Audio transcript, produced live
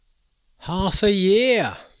Half a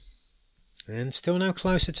year, and still no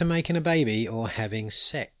closer to making a baby or having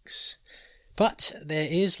sex. But there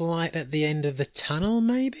is light at the end of the tunnel,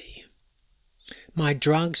 maybe? My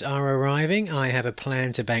drugs are arriving, I have a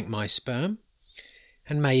plan to bank my sperm,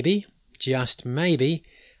 and maybe, just maybe,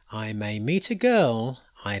 I may meet a girl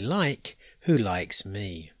I like who likes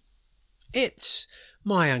me. It's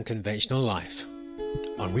my unconventional life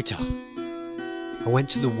on Retard. I went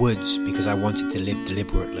to the woods because I wanted to live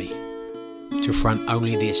deliberately, to front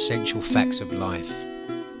only the essential facts of life,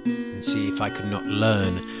 and see if I could not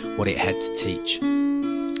learn what it had to teach,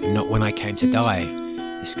 and not when I came to die,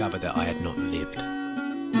 discover that I had not lived.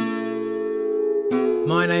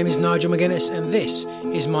 My name is Nigel McGuinness, and this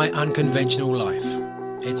is My Unconventional Life.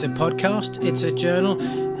 It's a podcast, it's a journal,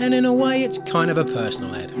 and in a way it's kind of a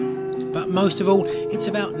personal ad. But most of all, it's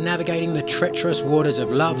about navigating the treacherous waters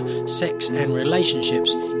of love, sex and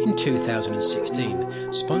relationships in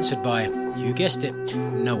 2016. Sponsored by, you guessed it,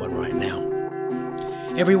 no one right now.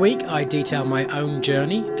 Every week I detail my own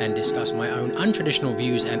journey and discuss my own untraditional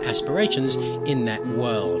views and aspirations in that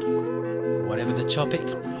world. Whatever the topic,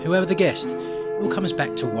 whoever the guest, it all comes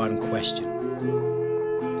back to one question.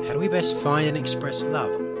 How do we best find and express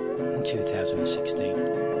love in 2016?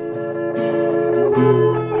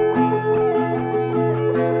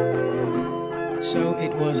 So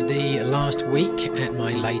it was the last week at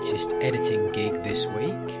my latest editing gig this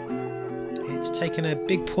week. It's taken a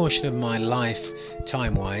big portion of my life,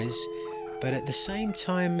 time-wise, but at the same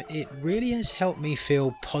time it really has helped me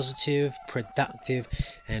feel positive, productive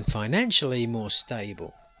and financially more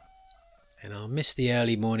stable. And I'll miss the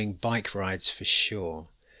early morning bike rides for sure.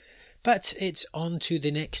 But it's on to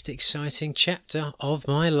the next exciting chapter of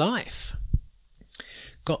my life.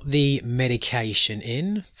 Got the medication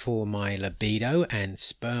in for my libido and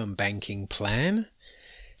sperm banking plan.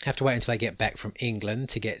 Have to wait until I get back from England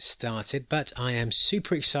to get started, but I am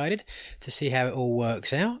super excited to see how it all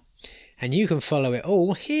works out. And you can follow it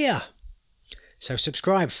all here. So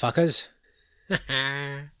subscribe, fuckers.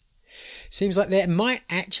 Seems like there might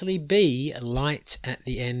actually be light at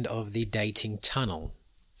the end of the dating tunnel.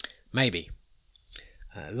 Maybe.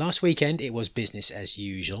 Last weekend it was business as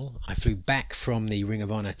usual. I flew back from the Ring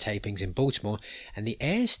of Honor tapings in Baltimore, and the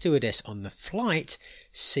air stewardess on the flight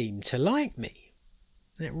seemed to like me.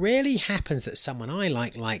 It rarely happens that someone I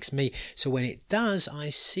like likes me, so when it does, I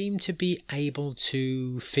seem to be able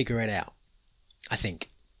to figure it out. I think.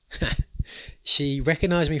 She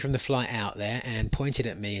recognised me from the flight out there and pointed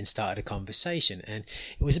at me and started a conversation, and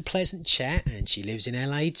it was a pleasant chat, and she lives in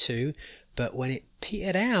LA too, but when it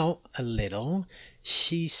petered out a little,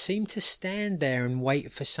 she seemed to stand there and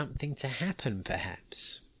wait for something to happen,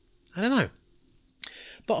 perhaps. I don't know.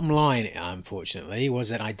 Bottom line, unfortunately, was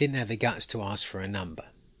that I didn't have the guts to ask for a number.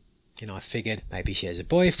 I figured maybe she has a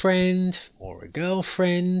boyfriend or a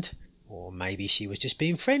girlfriend, or maybe she was just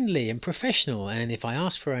being friendly and professional, and if I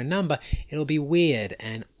ask for a number, it'll be weird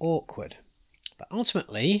and awkward. But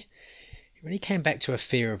ultimately, it really came back to a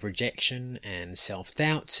fear of rejection and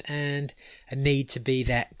self-doubt and a need to be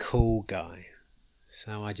that cool guy.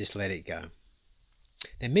 So I just let it go.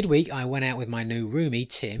 Then midweek I went out with my new roomie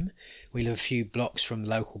Tim. We live a few blocks from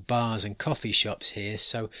local bars and coffee shops here,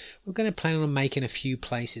 so we're going to plan on making a few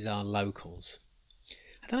places our locals.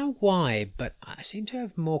 I don't know why, but I seem to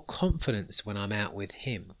have more confidence when I'm out with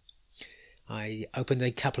him. I opened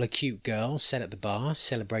a couple of cute girls sat at the bar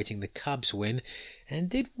celebrating the Cubs win and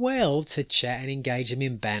did well to chat and engage them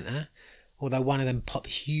in banter, although one of them popped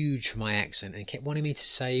huge for my accent and kept wanting me to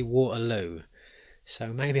say Waterloo.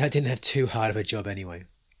 So maybe I didn't have too hard of a job anyway.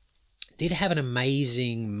 Did have an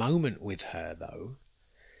amazing moment with her though.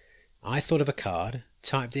 I thought of a card,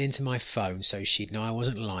 typed it into my phone so she'd know I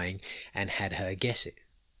wasn't lying, and had her guess it.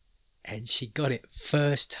 And she got it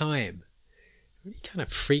first time. It really kind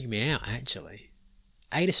of freaked me out actually.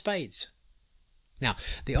 8 of spades. Now,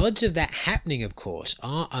 the odds of that happening, of course,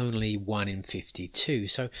 are only 1 in 52,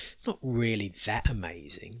 so not really that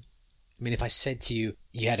amazing. I mean, if I said to you,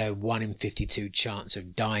 you had a 1 in 52 chance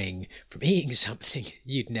of dying from eating something,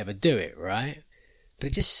 you'd never do it, right? But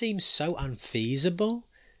it just seems so unfeasible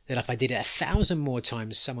that if I did it 1,000 more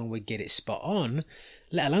times, someone would get it spot on,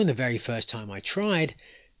 let alone the very first time I tried.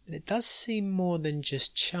 And it does seem more than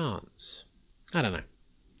just chance. I don't know.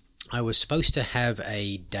 I was supposed to have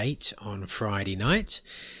a date on Friday night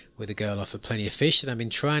with a girl off of Plenty of Fish that I've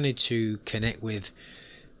been trying to connect with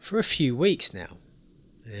for a few weeks now.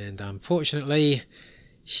 And unfortunately,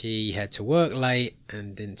 she had to work late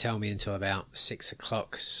and didn't tell me until about 6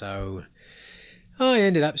 o'clock. So I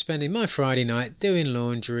ended up spending my Friday night doing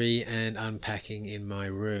laundry and unpacking in my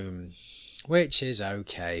room, which is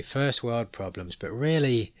okay. First world problems, but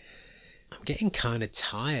really, I'm getting kind of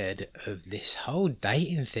tired of this whole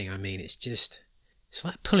dating thing. I mean, it's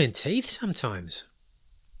like pulling teeth sometimes.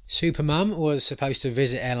 Supermum was supposed to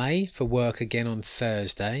visit LA for work again on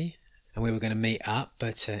Thursday, and we were going to meet up,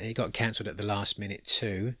 but it got cancelled at the last minute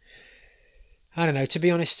too. I don't know, to be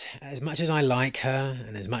honest, as much as I like her,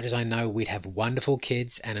 and as much as I know we'd have wonderful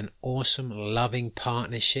kids and an awesome, loving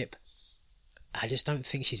partnership, I just don't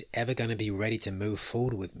think she's ever going to be ready to move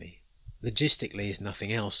forward with me. Logistically is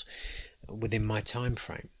nothing else within my time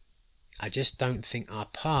frame. I just don't think our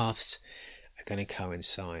paths are going to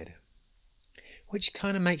coincide. Which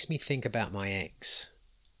kind of makes me think about my ex.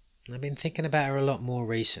 I've been thinking about her a lot more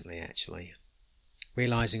recently, actually.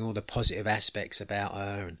 Realising all the positive aspects about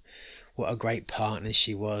her and what a great partner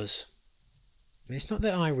she was. And it's not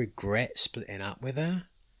that I regret splitting up with her.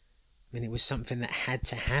 I mean, it was something that had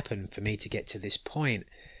to happen for me to get to this point.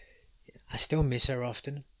 I still miss her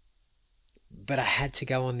often. But I had to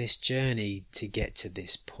go on this journey to get to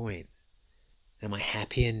this point. Am I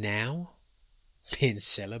happier now, being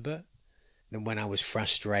celibate, than when I was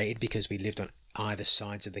frustrated because we lived on either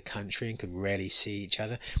sides of the country and could rarely see each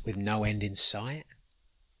other with no end in sight?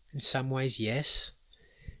 In some ways, yes.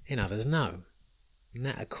 In others, no. And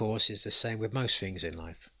that, of course, is the same with most things in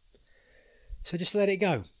life. So just let it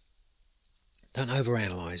go. Don't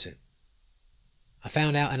overanalyze it. I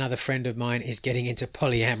found out another friend of mine is getting into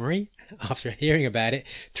polyamory after hearing about it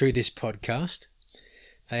through this podcast.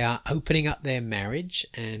 They are opening up their marriage,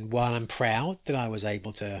 and while I'm proud that I was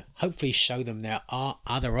able to hopefully show them there are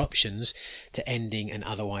other options to ending an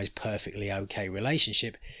otherwise perfectly okay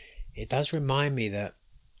relationship, it does remind me that,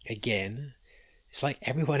 again, it's like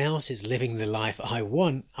everyone else is living the life I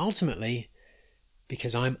want, ultimately,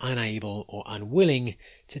 because I'm unable or unwilling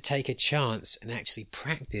to take a chance and actually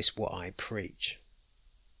practice what I preach.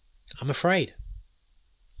 I'm afraid.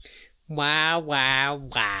 Wow, wow,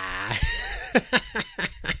 wow.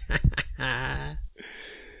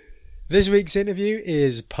 This week's interview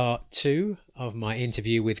is part 2 of my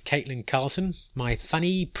interview with Carlton, my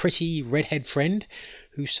funny, pretty, redhead friend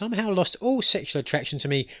who somehow lost all sexual attraction to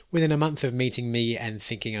me within a month of meeting me and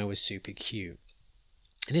thinking I was super cute.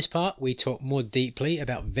 In this part, we talk more deeply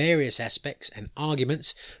about various aspects and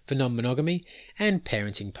arguments for non-monogamy and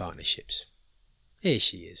parenting partnerships. Here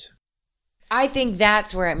she is. I think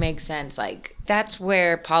that's where it makes sense. Like, that's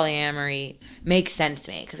where polyamory makes sense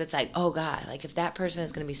to me. Because it's like, oh, God, like, if that person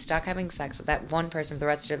is going to be stuck having sex with that one person for the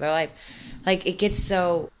rest of their life, like, it gets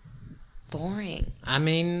so boring. I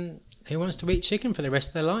mean, who wants to eat chicken for the rest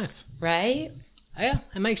of their life? Right? Yeah,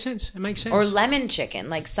 it makes sense. It makes sense. Or lemon chicken.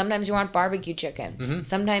 Like, sometimes you want barbecue chicken. Mm-hmm.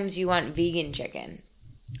 Sometimes you want vegan chicken.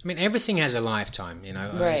 I mean, everything has a lifetime, you know.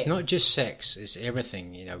 Right. It's not just sex, it's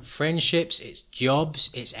everything, you know. Friendships, it's jobs,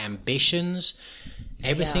 it's ambitions.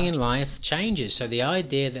 Everything in life changes. So the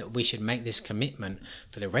idea that we should make this commitment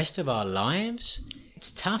for the rest of our lives, it's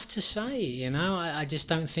tough to say, you know. I just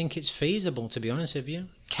don't think it's feasible, to be honest with you.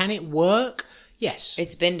 Can it work? Yes.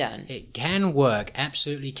 It's been done. It can work,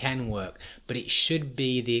 absolutely can work. But it should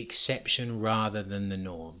be the exception rather than the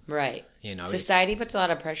norm. Right. You know, society puts a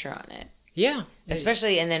lot of pressure on it. Yeah.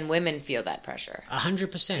 Especially, and then women feel that pressure.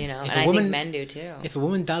 100%. You know, if and a I woman, think men do too. If a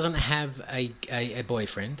woman doesn't have a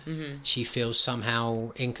boyfriend, she feels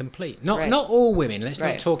somehow incomplete. Not all women. Let's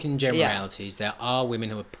not talk in generalities. Yeah. There are women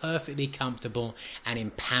who are perfectly comfortable and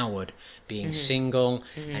empowered being single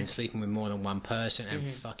and sleeping with more than one person, and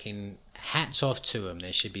fucking hats off to them.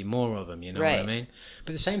 There should be more of them, you know what I mean?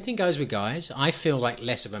 But the same thing goes with guys. I feel like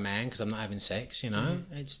less of a man because I'm not having sex, you know?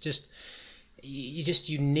 It's just...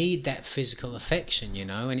 You need that physical affection, you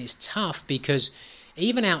know, and it's tough because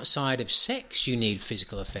even outside of sex you need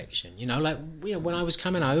physical affection, you know, like when I was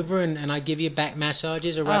coming over and I give you back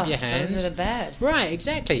massages or rub your hands. Those are the best. Right,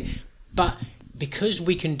 exactly. But because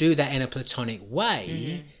we can do that in a platonic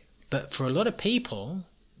way, but for a lot of people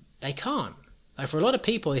they can't. Like for a lot of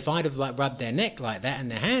people, if I'd have like rubbed their neck like that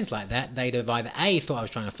and their hands like that, they'd have either A, thought I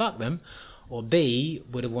was trying to fuck them, or B,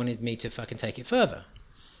 would have wanted me to fucking take it further.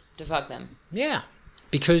 To fuck them. Yeah,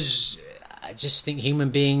 because I just think human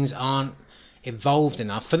beings aren't evolved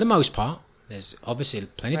enough, for the most part. There's obviously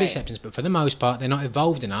plenty of exceptions, but for the most part, they're not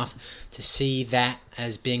evolved enough to see that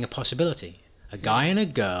as being a possibility. A guy and a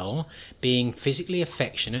girl being physically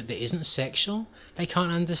affectionate that isn't sexual, they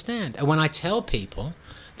can't understand. And when I tell people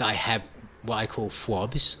that I have what I call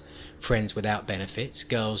FWOBs, friends without benefits,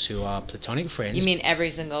 girls who are platonic friends... You mean every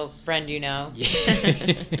single friend you know?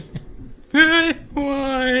 Yeah.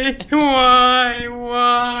 Why?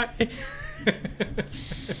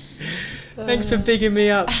 Thanks for bigging me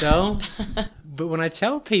up, doll. But when I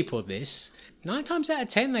tell people this, 9 times out of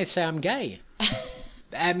 10 they say I'm gay.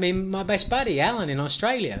 I mean, my best buddy, Alan, in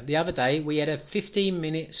Australia, the other day, we had a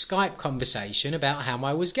 15-minute Skype conversation about how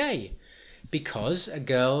I was gay. Because a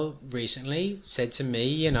girl recently said to me,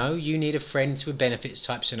 you know, you need a friends with benefits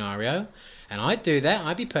type scenario. And I'd do that.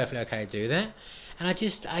 I'd be perfectly okay to do that. And I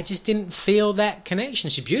just didn't feel that connection.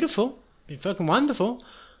 She's beautiful. She's fucking wonderful.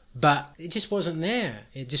 But it just wasn't there.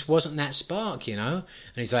 It just wasn't that spark, you know.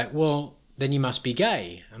 And he's like, well, then you must be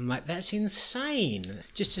gay. I'm like, that's insane.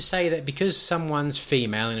 Just to say that because someone's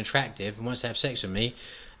female and attractive and wants to have sex with me,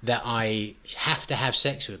 that I have to have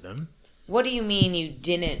sex with them. What do you mean you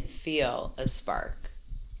didn't feel a spark?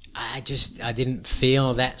 I didn't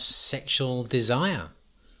feel that sexual desire.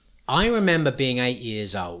 I remember being 8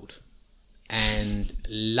 years old and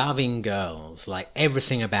loving girls, like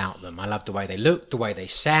everything about them. I loved the way they looked, the way they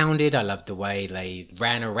sounded. I loved the way they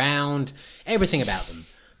ran around, everything about them.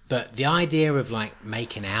 But the idea of like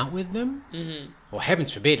making out with them, or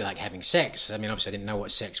heavens forbid, like having sex. I mean, obviously I didn't know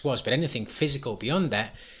what sex was, but anything physical beyond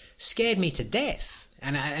that scared me to death.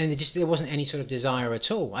 And there wasn't any sort of desire at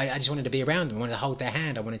all. I just wanted to be around them. I wanted to hold their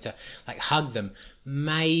hand. I wanted to like hug them,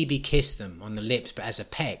 maybe kiss them on the lips, but as a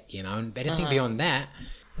peck, you know. And anything beyond that,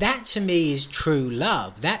 that to me is true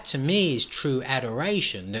love. That to me is true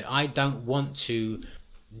adoration. That I don't want to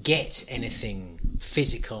get anything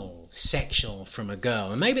physical, sexual from a girl.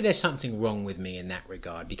 And maybe there's something wrong with me in that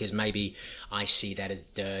regard, because maybe I see that as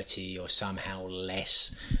dirty or somehow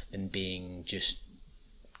less than being just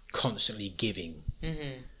constantly giving.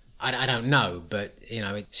 I don't know, but you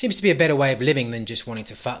know, it seems to be a better way of living than just wanting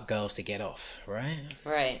to fuck girls to get off, right?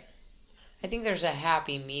 Right. I think there's a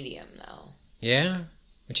happy medium, though. Yeah?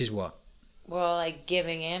 Which is what? Well, like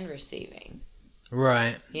giving and receiving.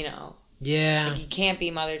 Right. You know. Yeah. Like you can't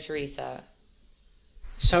be Mother Teresa.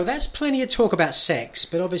 So that's plenty of talk about sex,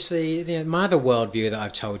 but obviously my other worldview that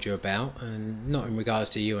I've told you about, and not in regards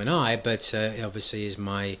to you and I, but obviously is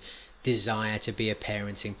my desire to be a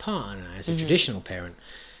parenting partner as a traditional parent.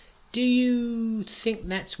 Do you think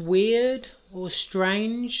that's weird or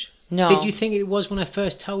strange? No. Did you think it was when I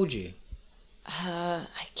first told you? I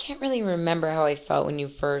can't really remember how I felt when you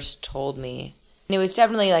first told me. And it was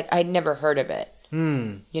definitely like I'd never heard of it.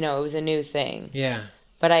 You know, it was a new thing. Yeah.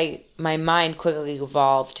 But my mind quickly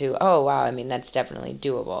evolved to, oh, wow, I mean, that's definitely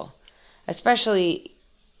doable. Especially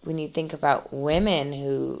when you think about women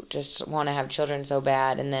who just want to have children so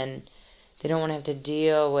bad and then they don't want to have to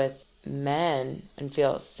deal with men and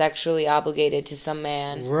feel sexually obligated to some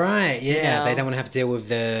man. Right, yeah. You know? They don't want to have to deal with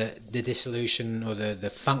the dissolution or the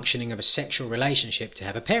functioning of a sexual relationship to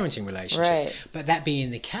have a parenting relationship. Right. But that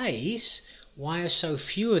being the case, why are so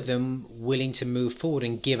few of them willing to move forward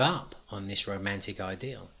and give up on this romantic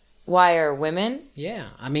ideal? Why are women? Yeah,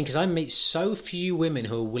 I mean, because I meet so few women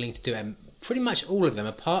who are willing to do it, and pretty much all of them,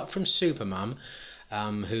 apart from Supermum,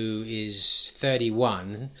 who is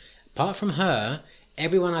 31, apart from her,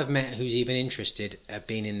 everyone I've met who's even interested have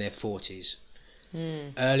been in their 40s,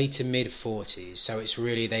 early to mid 40s. So it's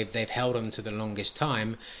really they've held on to the longest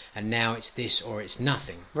time, and now it's this or it's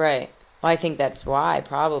nothing. Right. Well, I think that's why,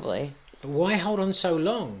 probably. But why hold on so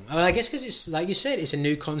long? Well, I guess because it's like you said, it's a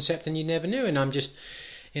new concept and you never knew, and I'm just,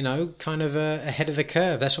 you know, kind of ahead of the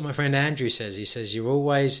curve. That's what my friend Andrew says. He says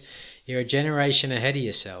you're a generation ahead of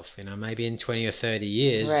yourself. You know, maybe in 20 or 30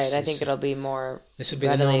 years. Right. I think it'll be more. This will be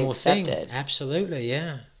the normal thing. Absolutely,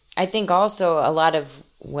 yeah. I think also a lot of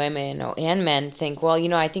women and men think, well, you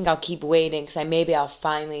know, I think I'll keep waiting because maybe I'll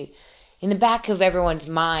finally. In the back of everyone's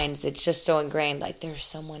minds, it's just so ingrained, like, there's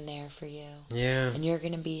someone there for you. Yeah. And you're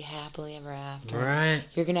going to be happily ever after. Right.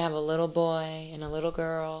 You're going to have a little boy and a little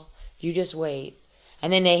girl. You just wait.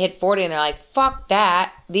 And then they hit 40 and they're like, fuck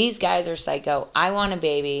that. These guys are psycho. I want a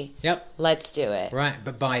baby. Yep. Let's do it. Right.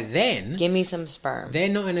 But by then... Give me some sperm. They're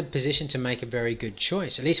not in a position to make a very good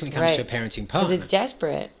choice, at least when it comes to a parenting partner. Because it's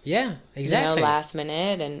desperate. Yeah, exactly. You know, last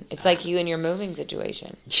minute. And it's like you and your moving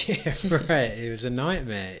situation. Yeah, right. It was a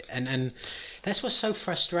nightmare. And that's what's so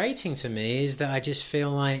frustrating to me is that I just feel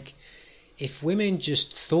like if women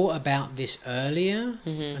just thought about this earlier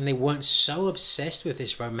and they weren't so obsessed with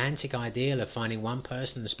this romantic ideal of finding one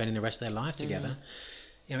person and spending the rest of their life together,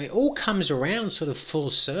 you know, it all comes around sort of full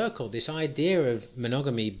circle, this idea of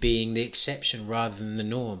monogamy being the exception rather than the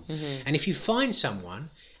norm. And if you find someone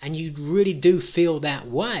and you really do feel that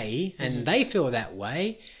way and they feel that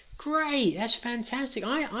way, great, that's fantastic.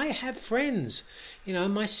 I have friends, you know,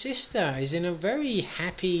 my sister is in a very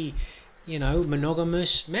happy, you know,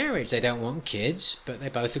 monogamous marriage. They don't want kids, but they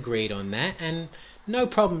both agreed on that, and no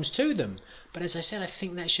problems to them. But as I said, I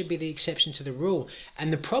think that should be the exception to the rule.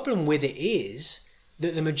 And the problem with it is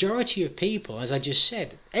that the majority of people, as I just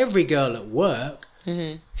said, every girl at work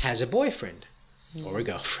has a boyfriend. or a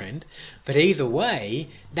girlfriend. But either way,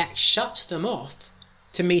 that shuts them off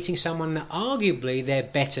to meeting someone that arguably they're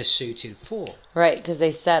better suited for. Right, because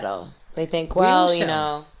they settle. They think, well, you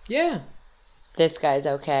know, this guy's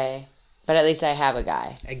okay, but at least I have a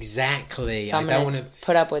guy. Exactly. So I don't want to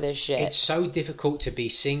put up with his shit. It's so difficult to be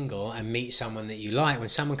single and meet someone that you like. When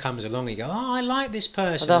someone comes along, you go, oh, I like this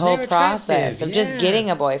person. The whole process of just getting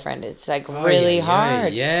a boyfriend, it's like really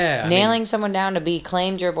hard. Yeah. Nailing someone down to be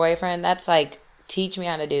claimed your boyfriend, that's like, teach me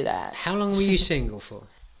how to do that. How long were you single for?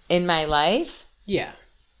 In my life? Yeah.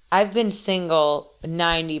 I've been single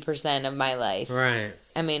 90% of my life. Right.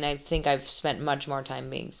 I mean, I think I've spent much more time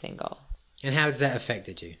being single. And how has that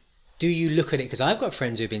affected you? Do you look at it, because I've got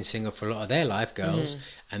friends who've been single for a lot of their life, girls,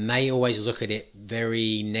 and they always look at it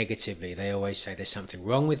very negatively. They always say there's something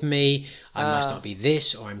wrong with me, I must not be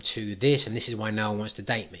this, or I'm too this, and this is why no one wants to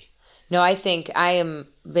date me. No, I think I am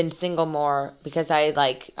been single more because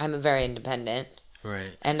I'm very independent.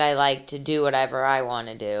 Right. And I like to do whatever I want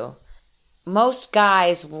to do. Most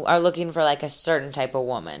guys are looking for like a certain type of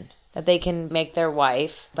woman that they can make their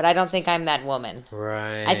wife, but I don't think I'm that woman.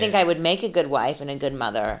 Right. I think I would make a good wife and a good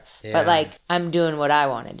mother, but like I'm doing what I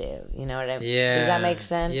want to do. You know what I mean? Yeah. Does that make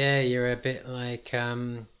sense? Yeah, you're a bit like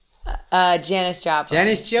Janis Joplin.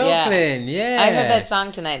 Janis Joplin, yeah. I heard that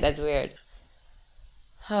song tonight. That's weird.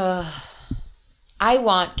 I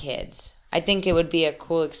want kids. I think it would be a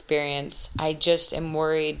cool experience. I just am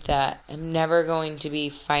worried that I'm never going to be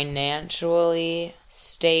financially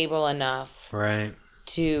stable enough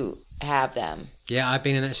to have them. Yeah, I've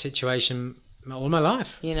been in that situation all my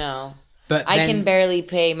life. You know, but I can barely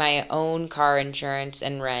pay my own car insurance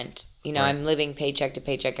and rent. You know, I'm living paycheck to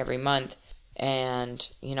paycheck every month. And,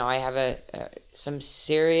 you know, I have some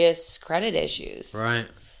serious credit issues. Right.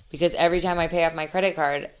 Because every time I pay off my credit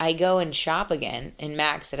card, I go and shop again and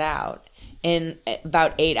max it out in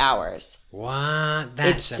about 8 hours. What?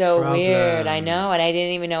 That's it's so weird. I know, and I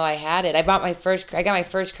didn't even know I had it. I got my first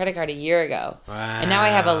credit card a year ago. Wow. And now I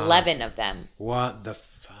have 11 of them. What the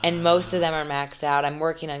fuck? And most of them are maxed out. I'm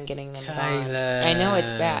working on getting them gone. I know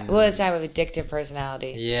it's bad. Well, it's I have an addictive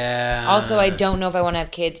personality. Yeah. Also, I don't know if I want to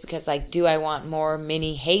have kids because, like, do I want more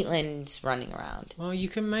mini Haitlands running around? Well, you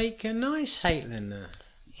can make a nice Haitland.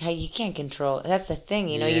 You can't control. That's the thing,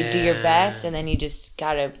 you know. You do your best, and then you just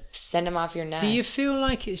gotta send them off your nest. Do you feel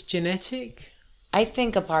like it's genetic? I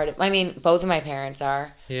think a part of. I mean, both of my parents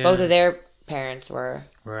are. Yeah. Both of their parents were.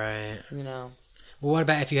 Right. You know. Well, what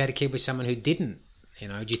about if you had a kid with someone who didn't? You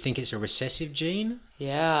know, do you think it's a recessive gene?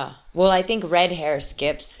 Yeah. Well, I think red hair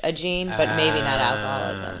skips a gene, but maybe not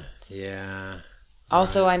alcoholism. Yeah.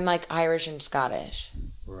 Also, I'm like Irish and Scottish.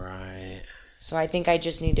 Right. So I think I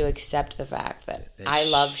just need to accept the fact that I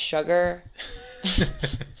love sugar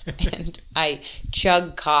and I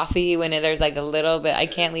chug coffee when there's like a little bit. I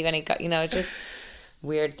can't leave any, you know, it's just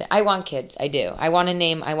weird. I want kids. I do. I want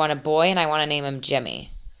a boy and I want to name him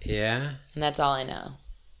Jimmy. Yeah? And that's all I know.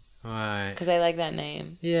 Right. Because I like that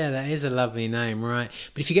name. Yeah, that is a lovely name, right.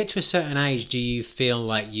 But if you get to a certain age, do you feel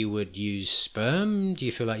like you would use sperm? Do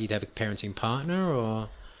you feel like you'd have a parenting partner or?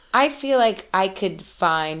 I feel like I could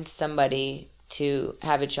find somebody to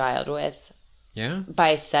have a child with. Yeah?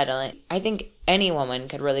 By settling. I think any woman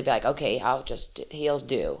could really be like, okay, he'll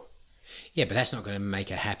do. Yeah, but that's not going to make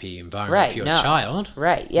a happy environment for your child.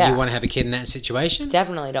 Right, yeah. You want to have a kid in that situation?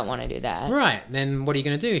 Definitely don't want to do that. Right. Then what are you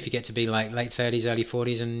going to do if you get to be like late 30s, early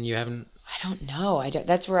 40s and you haven't... I don't know.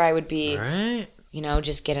 That's where I would be, right. You know,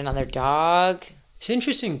 just get another dog. It's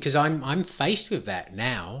interesting because I'm faced with that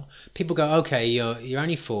now. People go, okay, you're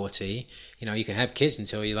only 40... You know, you can have kids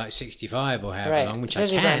until you're like 65 or however long, which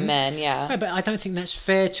especially I can. For men, yeah. Right, but I don't think that's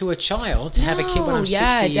fair to a child to have a kid when I'm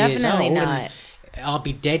 60 years definitely old. Not. And I'll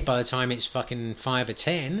be dead by the time it's fucking 5 or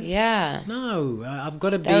 10. Yeah. No, I've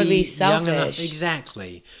got to be, would be selfish. young enough.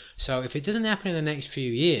 Exactly. So if it doesn't happen in the next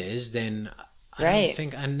few years, then I don't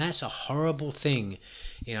think, and that's a horrible thing.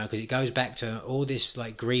 You know, because it goes back to all this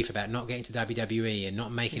like grief about not getting to WWE and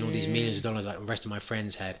not making all these millions of dollars like the rest of my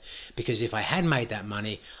friends had. Because if I had made that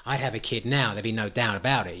money, I'd have a kid now. There'd be no doubt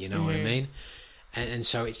about it. You know what I mean? And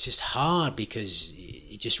so it's just hard because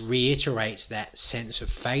it just reiterates that sense of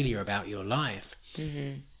failure about your life.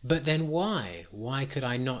 Mm-hmm. But then why? Why could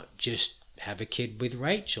I not just have a kid with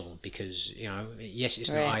Rachel? Because, you know, yes,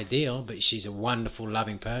 it's not ideal, but she's a wonderful,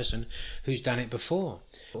 loving person who's done it before.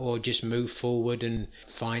 Or just move forward and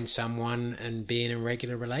find someone and be in a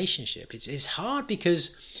regular relationship. It's hard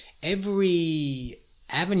because every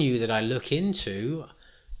avenue that I look into,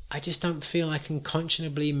 I just don't feel I can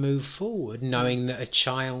conscionably move forward knowing that a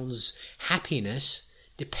child's happiness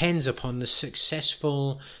depends upon the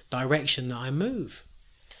successful direction that I move.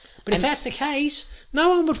 But if that's the case, no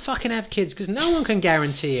one would fucking have kids because no one can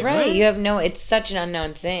guarantee it, right? You have it's such an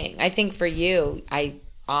unknown thing. I think for you, I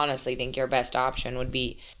honestly think your best option would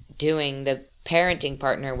be doing the parenting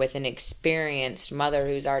partner with an experienced mother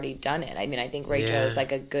who's already done it. I mean, I think Rachel is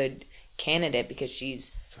like a good candidate because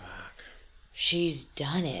she's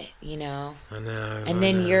done it, you know. I know. And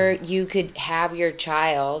then you could have your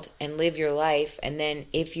child and live your life, and then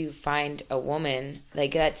if you find a woman,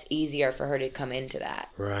 like that's easier for her to come into that.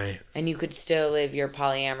 Right. And you could still live your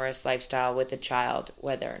polyamorous lifestyle with a child,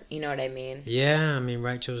 whether, you know what I mean? Yeah, I mean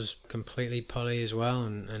Rachel's completely poly as well,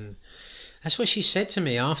 and that's what she said to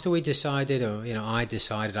me after we decided, or I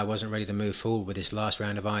decided I wasn't ready to move forward with this last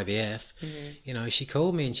round of IVF. Mm-hmm. She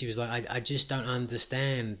called me and she was like, I just don't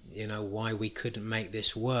understand, why we couldn't make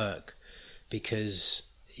this work,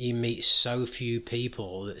 because you meet so few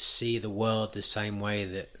people that see the world the same way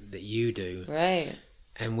that you do. Right.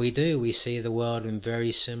 And we do. We see the world in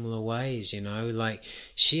very similar ways, like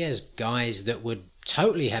she has guys that would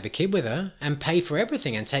totally have a kid with her and pay for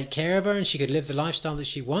everything and take care of her, and she could live the lifestyle that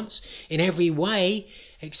she wants in every way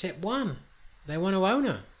except one. They want to own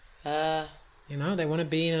her. They want to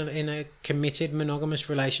be in a committed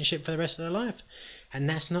monogamous relationship for the rest of their life, and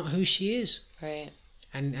that's not who she is. Right.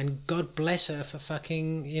 And God bless her for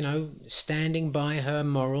fucking standing by her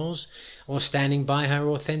morals or standing by her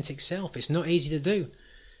authentic self. It's not easy to do.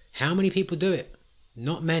 How many people do it?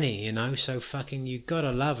 Not many, so fucking you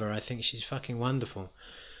gotta love her. I think she's fucking wonderful.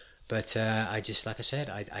 But I just, like I said,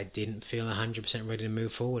 I didn't feel 100% ready to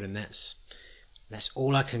move forward, and that's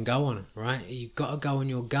all I can go on, right? You've got to go on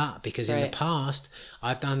your gut, because in the past,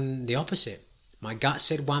 I've done the opposite. My gut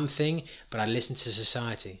said one thing, but I listened to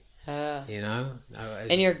society,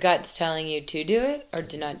 And your gut's telling you to do it or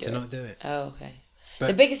to not do it? To not do it. Oh, okay. But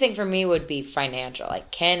the biggest thing for me would be financial. Like,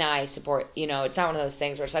 can I support, it's not one of those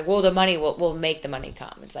things where it's like, well, the money will make the money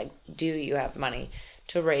come. It's like, do you have money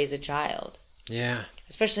to raise a child? Yeah.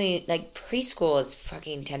 Especially, like, preschool is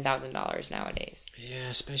fucking $10,000 nowadays. Yeah,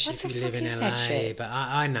 especially if you live in LA. But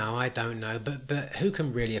I know, I don't know. But who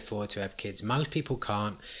can really afford to have kids? Most people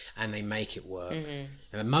can't, and they make it work. Mm-hmm.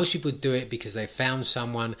 And most people do it because they found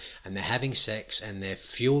someone and they're having sex and they're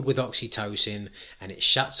fueled with oxytocin and it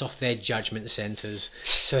shuts off their judgment centers,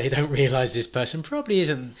 so they don't realize this person probably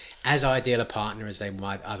isn't as ideal a partner as they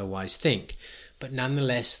might otherwise think. But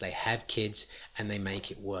nonetheless, they have kids and they make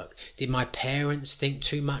it work. Did my parents think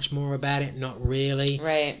too much more about it? Not really.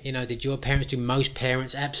 Right. Did your parents do? Most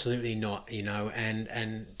parents, absolutely not,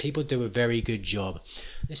 and people do a very good job.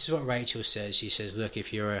 This is what Rachel says. She says, look,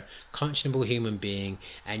 if you're a conscionable human being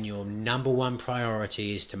and your number one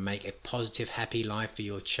priority is to make a positive, happy life for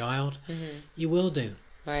your child, mm-hmm. you will do.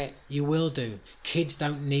 Right. You will do. Kids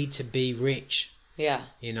don't need to be rich. Yeah.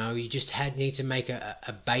 You just need to make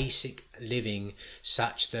a basic living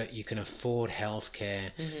such that you can afford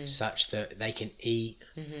healthcare, mm-hmm. such that they can eat.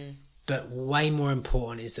 Mm-hmm. But way more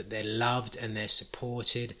important is that they're loved and they're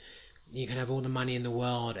supported. You can have all the money in the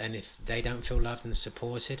world, and if they don't feel loved and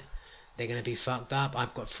supported, they're going to be fucked up.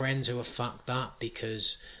 I've got friends who are fucked up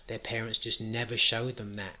because their parents just never showed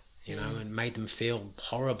them that, and made them feel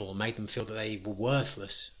horrible, made them feel that they were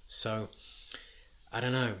worthless. So, I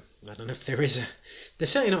don't know if there's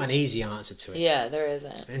certainly not an easy answer to it. Yeah, there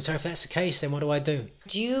isn't. And so if that's the case, then what do I do?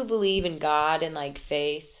 Do you believe in God and like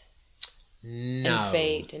faith? No. And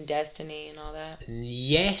fate and destiny and all that?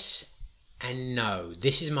 Yes and no.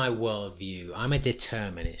 This is my worldview. I'm a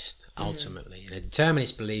determinist, ultimately. Mm-hmm. And a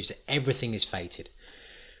determinist believes that everything is fated.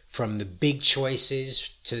 From the big choices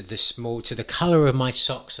to the small, to the colour of my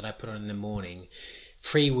socks that I put on in the morning.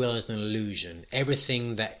 Free will is an illusion.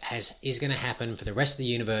 Everything that is going to happen for the rest of the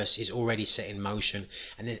universe is already set in motion,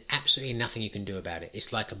 and there's absolutely nothing you can do about it.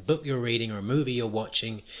 It's like a book you're reading or a movie you're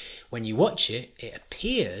watching. When you watch it, it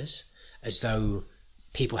appears as though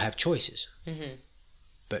people have choices. Mm-hmm.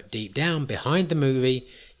 But deep down, behind the movie,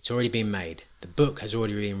 it's already been made. The book has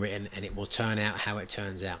already been written, and it will turn out how it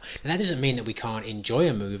turns out. And that doesn't mean that we can't enjoy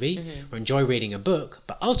a movie mm-hmm. or enjoy reading a book,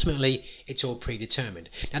 but ultimately, it's all predetermined.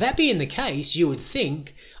 Now, that being the case, you would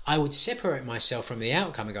think I would separate myself from the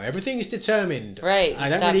outcome and go, everything is determined. Right. I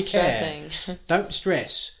don't really care. Don't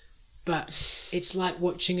stress. But it's like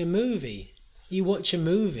watching a movie. You watch a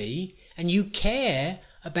movie, and you care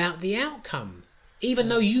about the outcome. Even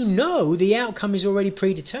though you know the outcome is already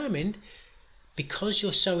predetermined, because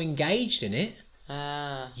you're so engaged in it,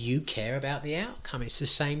 you care about the outcome. It's the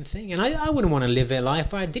same thing. And I wouldn't want to live their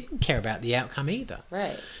life where I didn't care about the outcome either.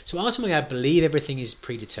 Right. So ultimately, I believe everything is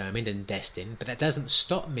predetermined and destined, but that doesn't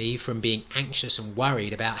stop me from being anxious and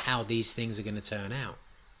worried about how these things are going to turn out.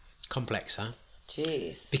 Complex, huh?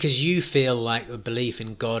 Jeez. Because you feel like a belief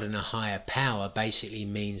in God and a higher power basically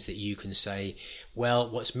means that you can say, well,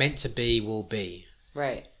 what's meant to be will be.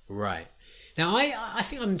 Right. Right. Now, I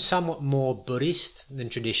think I'm somewhat more Buddhist than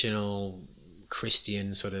traditional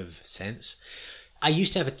Christian sort of sense. I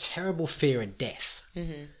used to have a terrible fear of death.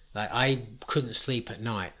 Mm-hmm. Like, I couldn't sleep at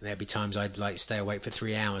night. There'd be times I'd like stay awake for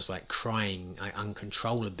 3 hours, like crying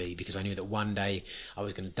uncontrollably, because I knew that one day I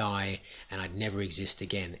was going to die and I'd never exist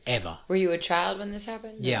again, ever. Were you a child when this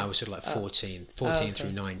happened? Yeah, I was sort of like 14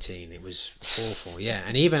 through 19. It was awful, yeah.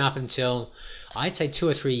 And even up until, I'd say 2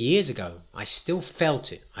 or 3 years ago, I still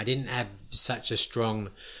felt it. I didn't have such a strong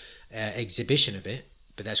exhibition of it,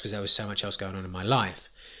 but that's because there was so much else going on in my life.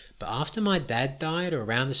 But after my dad died, or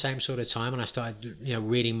around the same sort of time, and I started,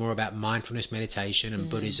 reading more about mindfulness meditation and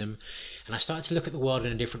Buddhism, and I started to look at the world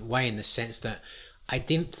in a different way, in the sense that I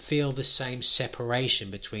didn't feel the same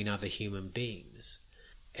separation between other human beings.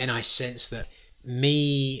 And I sensed that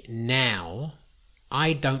me now,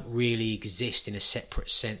 I don't really exist in a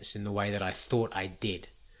separate sense in the way that I thought I did.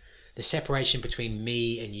 The separation between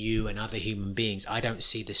me and you and other human beings, I don't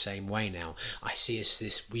see the same way now. I see as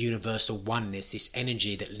this universal oneness, this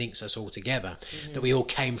energy that links us all together, that we all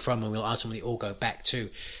came from and we'll ultimately all go back to.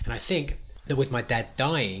 And I think that with my dad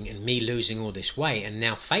dying and me losing all this weight, and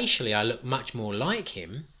now facially I look much more like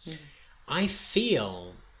him, I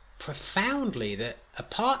feel profoundly that a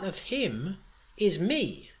part of him is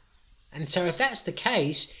me. And so if that's the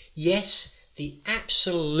case, yes, the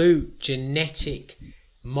absolute genetic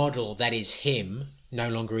model that is him no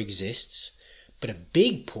longer exists, but a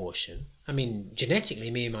big portion, I mean,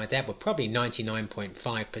 genetically, me and my dad were probably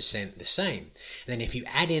 99.5% the same. And then if you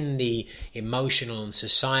add in the emotional and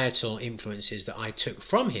societal influences that I took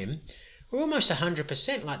from him, we're almost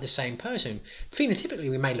 100% like the same person.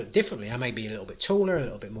 Phenotypically, we may look differently. I may be a little bit taller, a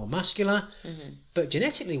little bit more muscular, but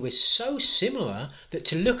genetically, we're so similar that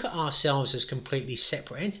to look at ourselves as completely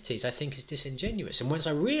separate entities, I think is disingenuous. And once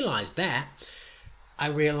I realised that, I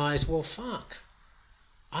realised, well, fuck,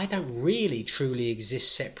 I don't really truly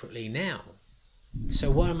exist separately now. So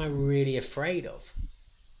what am I really afraid of?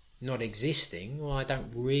 Not existing? Well, I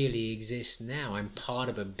don't really exist now. I'm part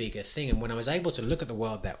of a bigger thing. And when I was able to look at the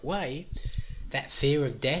world that way, that fear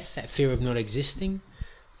of death, that fear of not existing,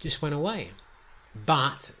 just went away.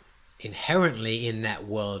 But inherently in that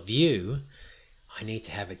worldview, I need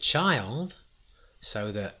to have a child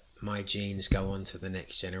so that my genes go on to the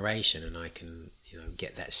next generation and I can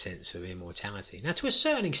get that sense of immortality. Now, to a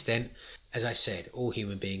certain extent, as I said, all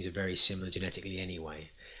human beings are very similar genetically anyway.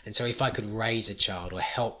 And so if I could raise a child or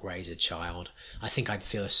help raise a child, I think I'd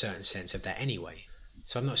feel a certain sense of that anyway.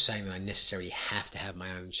 So I'm not saying that I necessarily have to have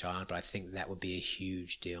my own child, but I think that would be a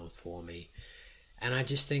huge deal for me. And I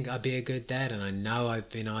just think I'd be a good dad, and I know I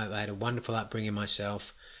had a wonderful upbringing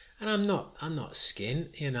myself, and I'm not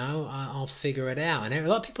skint, I'll figure it out. And a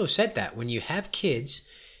lot of people have said that when you have kids,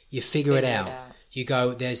 you figure it out. You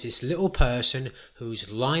go, there's this little person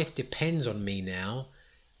whose life depends on me now,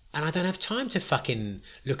 and I don't have time to fucking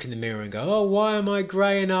look in the mirror and go, oh, why am I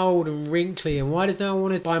grey and old and wrinkly, and why does no one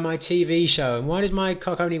want to buy my TV show, and why does my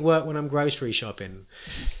cock only work when I'm grocery shopping?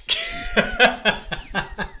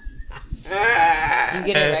 You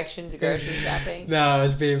get erections grocery shopping? No, I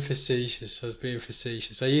was being facetious.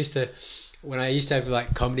 When I used to have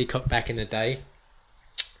like comedy cop back in the day,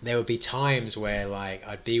 there would be times where like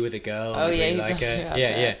I'd be with a girl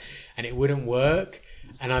and it wouldn't work,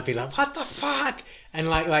 and I'd be like, what the fuck? And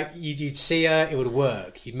like you'd see her, it would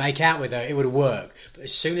work. You'd make out with her, it would work. But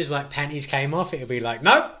as soon as like panties came off, it would be like,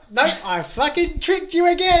 nope, I fucking tricked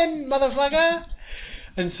you again, motherfucker.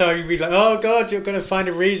 And so you'd be like, oh God, you're gonna find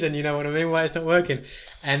a reason, you know what I mean, why it's not working.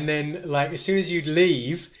 And then like as soon as you'd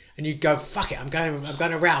leave and you'd go, fuck it, I'm going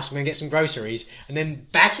to Rouse, I'm gonna get some groceries, and then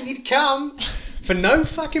back you'd come for no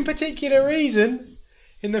fucking particular reason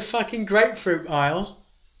in the fucking grapefruit aisle.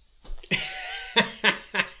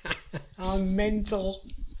 I'm mental.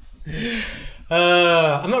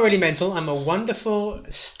 I'm not really mental. I'm a wonderful,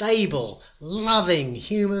 stable, loving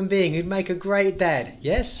human being who'd make a great dad.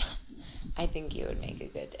 Yes? I think you would make a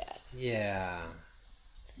good dad. Yeah.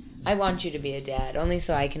 I want you to be a dad, only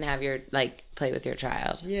so I can have play with your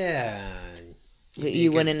child. Yeah.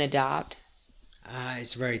 You wouldn't adopt?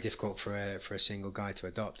 It's very difficult for a single guy to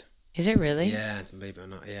adopt. Is it really? Yeah, believe it or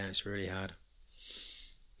not. Yeah, it's really hard.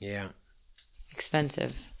 Yeah.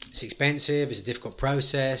 Expensive. It's expensive. It's a difficult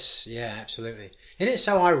process. Yeah, absolutely. And it's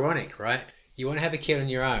so ironic, right? You want to have a kid on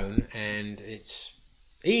your own, and it's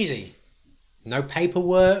easy. No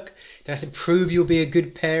paperwork. Don't have to prove you'll be a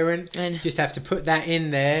good parent. You just have to put that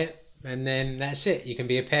in there, and then that's it. You can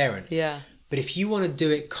be a parent. Yeah. But if you want to do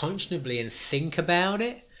it conscionably and think about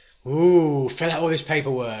it, ooh, fill out all this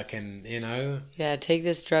paperwork and, you know. Yeah, take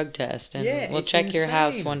this drug test and Yeah, we'll check your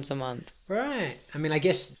house once a month. Right. I mean, I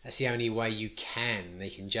guess that's the only way they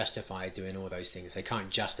can justify doing all those things. They can't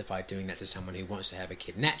justify doing that to someone who wants to have a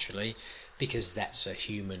kid naturally because that's a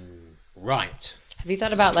human right. Have you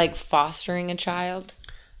thought about, like, fostering a child?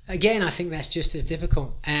 Again, I think that's just as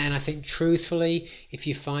difficult. And I think, truthfully, if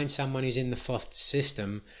you find someone who's in the foster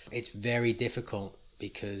system, it's very difficult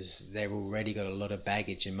because they've already got a lot of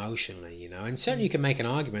baggage emotionally, you know. And certainly you can make an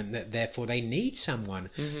argument that, therefore, they need someone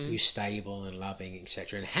who's stable and loving,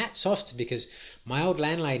 etc. And hats off to, because my old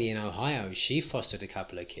landlady in Ohio, she fostered a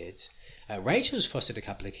couple of kids. Rachel's fostered a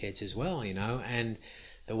couple of kids as well, you know. And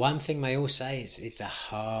the one thing they all say is it's a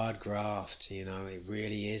hard graft, you know. It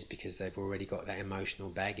really is, because they've already got that emotional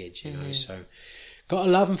baggage, you know. So got to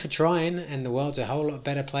love them for trying, and the world's a whole lot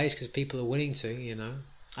better place because people are willing to, you know.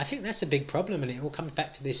 I think that's a big problem, and it all comes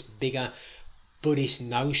back to this bigger Buddhist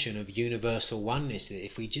notion of universal oneness, that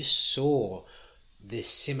if we just saw the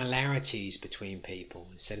similarities between people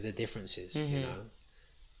instead of the differences, you know,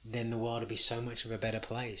 then the world would be so much of a better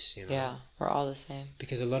place, you know. Yeah, we're all the same.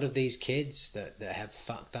 Because a lot of these kids that have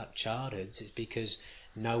fucked up childhoods, it's because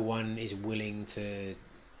no one is willing to,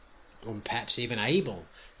 or perhaps even able,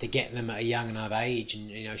 to get them at a young enough age and,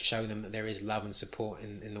 you know, show them that there is love and support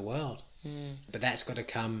in the world. But that's got to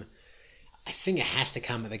come, I think it has to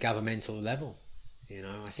come at the governmental level, you know.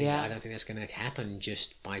 I don't think that's going to happen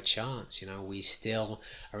just by chance, you know. We still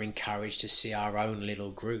are encouraged to see our own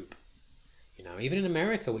little group, you know. Even in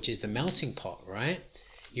America, which is the melting pot, right?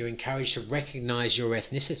 You're encouraged to recognize your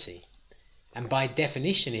ethnicity. And by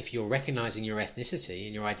definition, if you're recognizing your ethnicity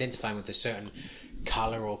and you're identifying with a certain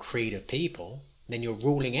color or creed of people, then you're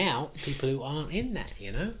ruling out people who aren't in that,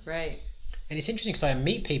 you know? Right. And it's interesting because I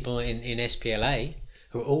meet people in SPLA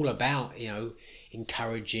who are all about, you know,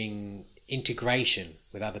 encouraging integration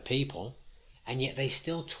with other people, and yet they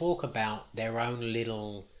still talk about their own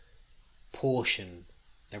little portion,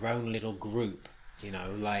 their own little group, you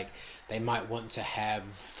know, like they might want to have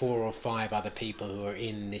 4 or 5 other people who are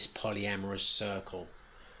in this polyamorous circle,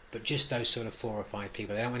 but just those sort of 4 or 5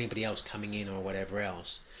 people. They don't want anybody else coming in or whatever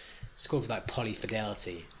else. It's called like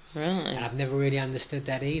polyfidelity. Really? And I've never really understood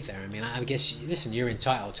that either. I mean, I guess, listen, you're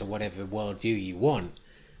entitled to whatever worldview you want,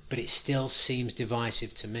 but it still seems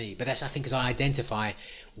divisive to me. But that's, I think, because I identify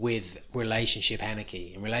with relationship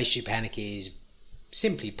anarchy. And relationship anarchy is,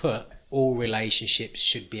 simply put, all relationships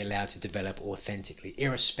should be allowed to develop authentically,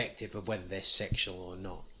 irrespective of whether they're sexual or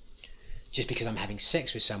not. Just because I'm having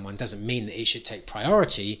sex with someone doesn't mean that it should take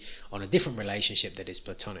priority on a different relationship that is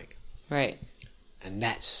platonic. Right. And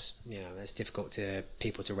that's, you know, that's difficult to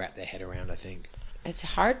people to wrap their head around, I think. It's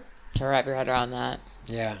hard to wrap your head around that.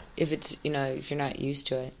 Yeah. If it's, you know, if you're not used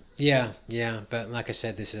to it. Yeah. But like I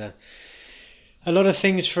said, there's a lot of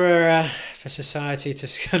things for society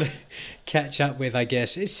to kind of catch up with, I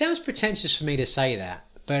guess. It sounds pretentious for me to say that,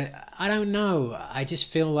 but I don't know. I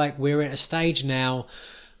just feel like we're at a stage now,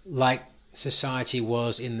 like society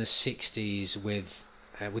was in the 60s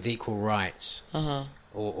with equal rights.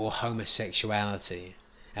 Or homosexuality,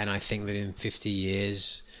 and I think that in 50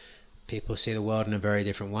 years people see the world in a very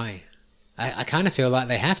different way. I kind of feel like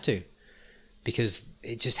they have to, because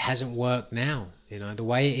it just hasn't worked now, you know. The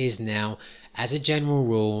way it is now, as a general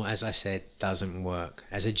rule, as I said, doesn't work.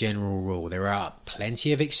 As a general rule, there are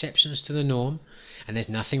plenty of exceptions to the norm, and there's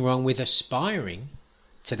nothing wrong with aspiring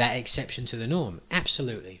to that exception to the norm,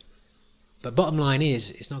 absolutely. But bottom line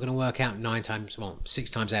is, it's not going to work out 6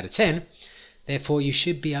 times out of 10. Therefore, you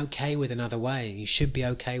should be okay with another way. You should be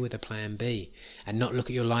okay with a plan B and not look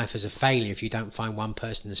at your life as a failure if you don't find one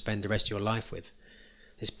person to spend the rest of your life with.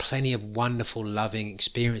 There's plenty of wonderful, loving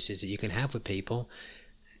experiences that you can have with people,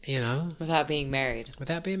 you know. Without being married.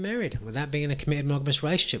 Without being in a committed monogamous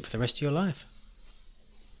relationship for the rest of your life.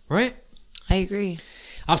 Right? I agree.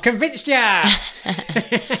 I've convinced ya!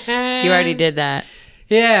 You already did that.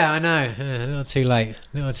 Yeah, I know. A little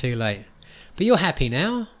too late. But you're happy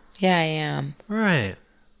now? Yeah, I am. Right.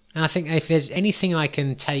 And I think if there's anything I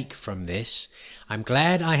can take from this, I'm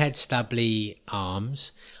glad I had stubbly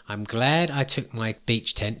arms. I'm glad I took my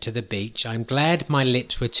beach tent to the beach. I'm glad my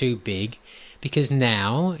lips were too big, because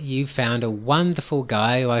now you've found a wonderful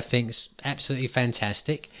guy who I think's absolutely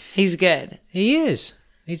fantastic. He's good. He is.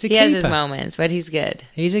 He's a keeper. He has his moments, but he's good.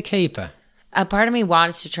 He's a keeper. A part of me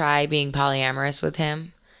wants to try being polyamorous with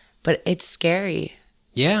him, but it's scary.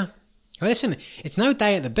 Yeah. Well, listen, it's no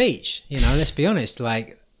day at the beach, you know, let's be honest.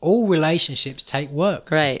 Like, all relationships take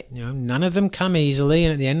work. Right. You know, none of them come easily,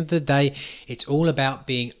 and at the end of the day, it's all about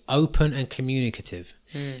being open and communicative.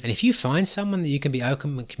 And if you find someone that you can be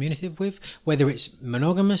open and communicative with, whether it's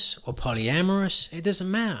monogamous or polyamorous, it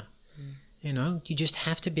doesn't matter. You just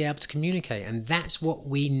have to be able to communicate, and that's what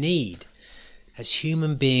we need. As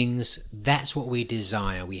human beings, that's what we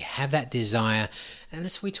desire. We have that desire, and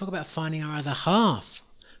that's what we talk about, finding our other half.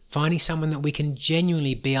 Finding someone that we can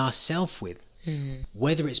genuinely be ourselves with. Mm-hmm.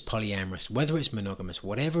 Whether it's polyamorous, whether it's monogamous,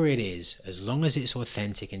 whatever it is, as long as it's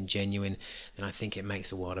authentic and genuine, then I think it makes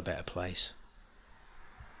the world a better place.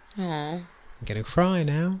 Aww. I'm going to cry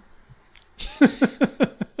now.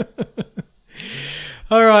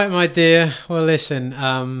 All right, my dear. Well, listen,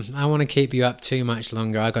 I want to keep you up too much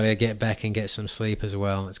longer. I got to get back and get some sleep as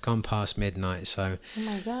well. It's gone past midnight, so... Oh,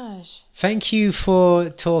 my gosh. Thank you for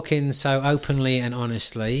talking so openly and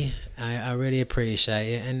honestly. I really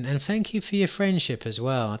appreciate it. And thank you for your friendship as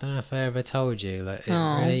well. I don't know if I ever told you. Like,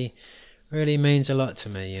 it really means a lot to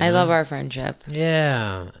me. I love our friendship.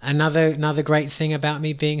 Yeah. Another great thing about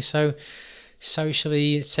me being so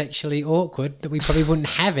socially, sexually awkward that we probably wouldn't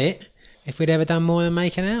have it if we'd ever done more than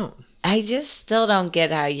making out. I just still don't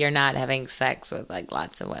get how you're not having sex with like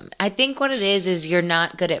lots of women. I think what it is you're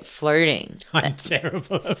not good at flirting. I'm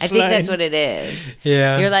terrible at flirting. I think that's what it is.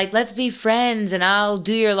 Yeah. You're like, let's be friends and I'll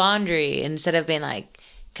do your laundry, instead of being like,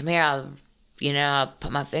 come here, I'll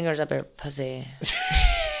put my fingers up your pussy.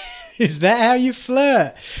 Is that how you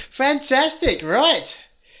flirt? Fantastic, right.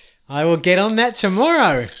 I will get on that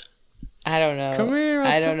tomorrow. I don't know. Come here.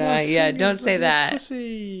 I don't know. Yeah, don't say that.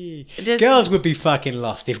 Girls would be fucking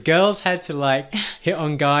lost. If girls had to hit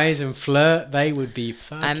on guys and flirt, they would be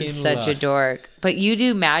fucking lost. I'm such a dork. But you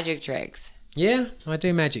do magic tricks. Yeah, I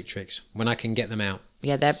do magic tricks when I can get them out.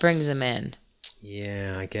 Yeah, that brings them in.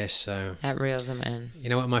 Yeah, I guess so. That reels them in. You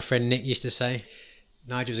know what my friend Nick used to say?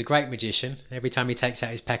 Nigel's a great magician. Every time he takes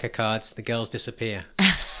out his pack of cards, the girls disappear.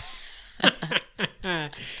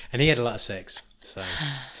 And he had a lot of sex, so...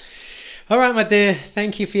 All right, my dear.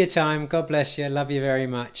 Thank you for your time. God bless you. Love you very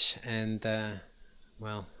much. And,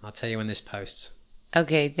 well, I'll tell you when this posts.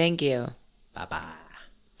 Okay, thank you. Bye-bye.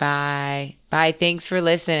 Bye. Bye. Thanks for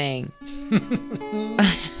listening.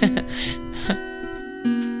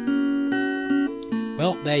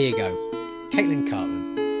 Well, there you go. Caitlin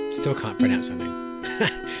Carlton. Still can't pronounce her name.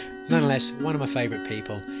 Nonetheless, one of my favourite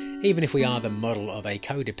people, even if we are the model of a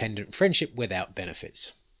codependent friendship without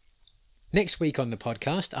benefits. Next week on the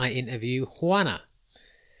podcast, I interview Juana.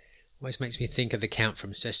 Always makes me think of the Count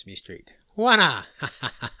from Sesame Street. Juana!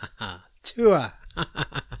 Tour!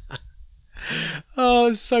 Oh,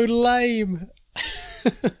 it's so lame.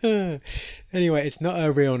 Anyway, it's not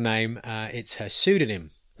her real name. It's her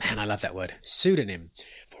pseudonym. Man, I love that word. Pseudonym.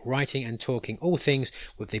 For writing and talking all things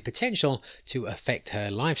with the potential to affect her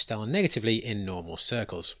lifestyle negatively in normal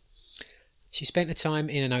circles. She spent a time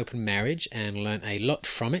in an open marriage and learnt a lot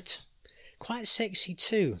from it. Quite sexy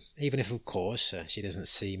too, even if of course she doesn't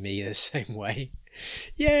see me the same way.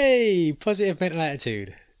 Yay! Positive mental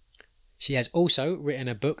attitude. She has also written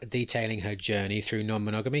a book detailing her journey through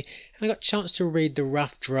non-monogamy, and I got a chance to read the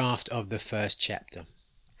rough draft of the first chapter.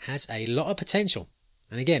 Has a lot of potential,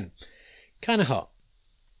 and again, kind of hot.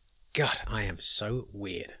 God, I am so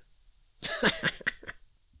weird.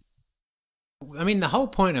 I mean, the whole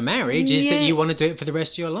point of marriage is that you want to do it for the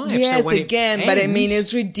rest of your life. Yes, so when but I mean,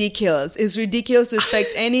 it's ridiculous. It's ridiculous to expect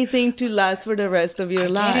anything to last for the rest of your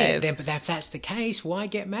life. But if that's the case, why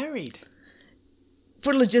get married?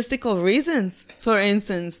 For logistical reasons. For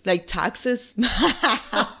instance, like taxes.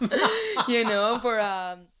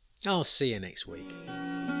 I'll see you next week.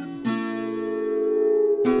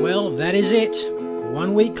 Well, that is it.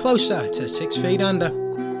 1 week closer to 6 feet under.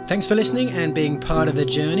 Thanks for listening and being part of the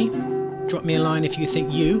journey. Drop me a line if you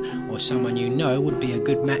think you or someone you know would be a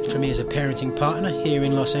good match for me as a parenting partner here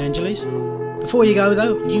in Los Angeles. Before you go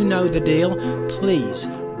though, you know the deal. Please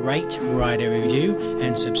rate, write a review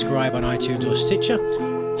and subscribe on iTunes or Stitcher.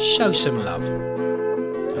 Show some love.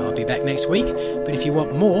 I'll be back next week, but if you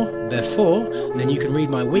want more before, then you can read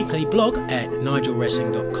my weekly blog at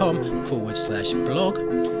nigelwrestling.com/blog,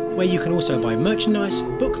 where you can also buy merchandise,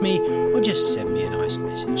 book me, or just send me a nice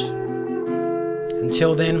message.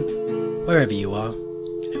 Until then, wherever you are,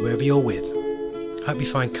 whoever you're with, hope you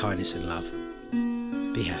find kindness and love.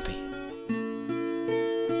 Be happy.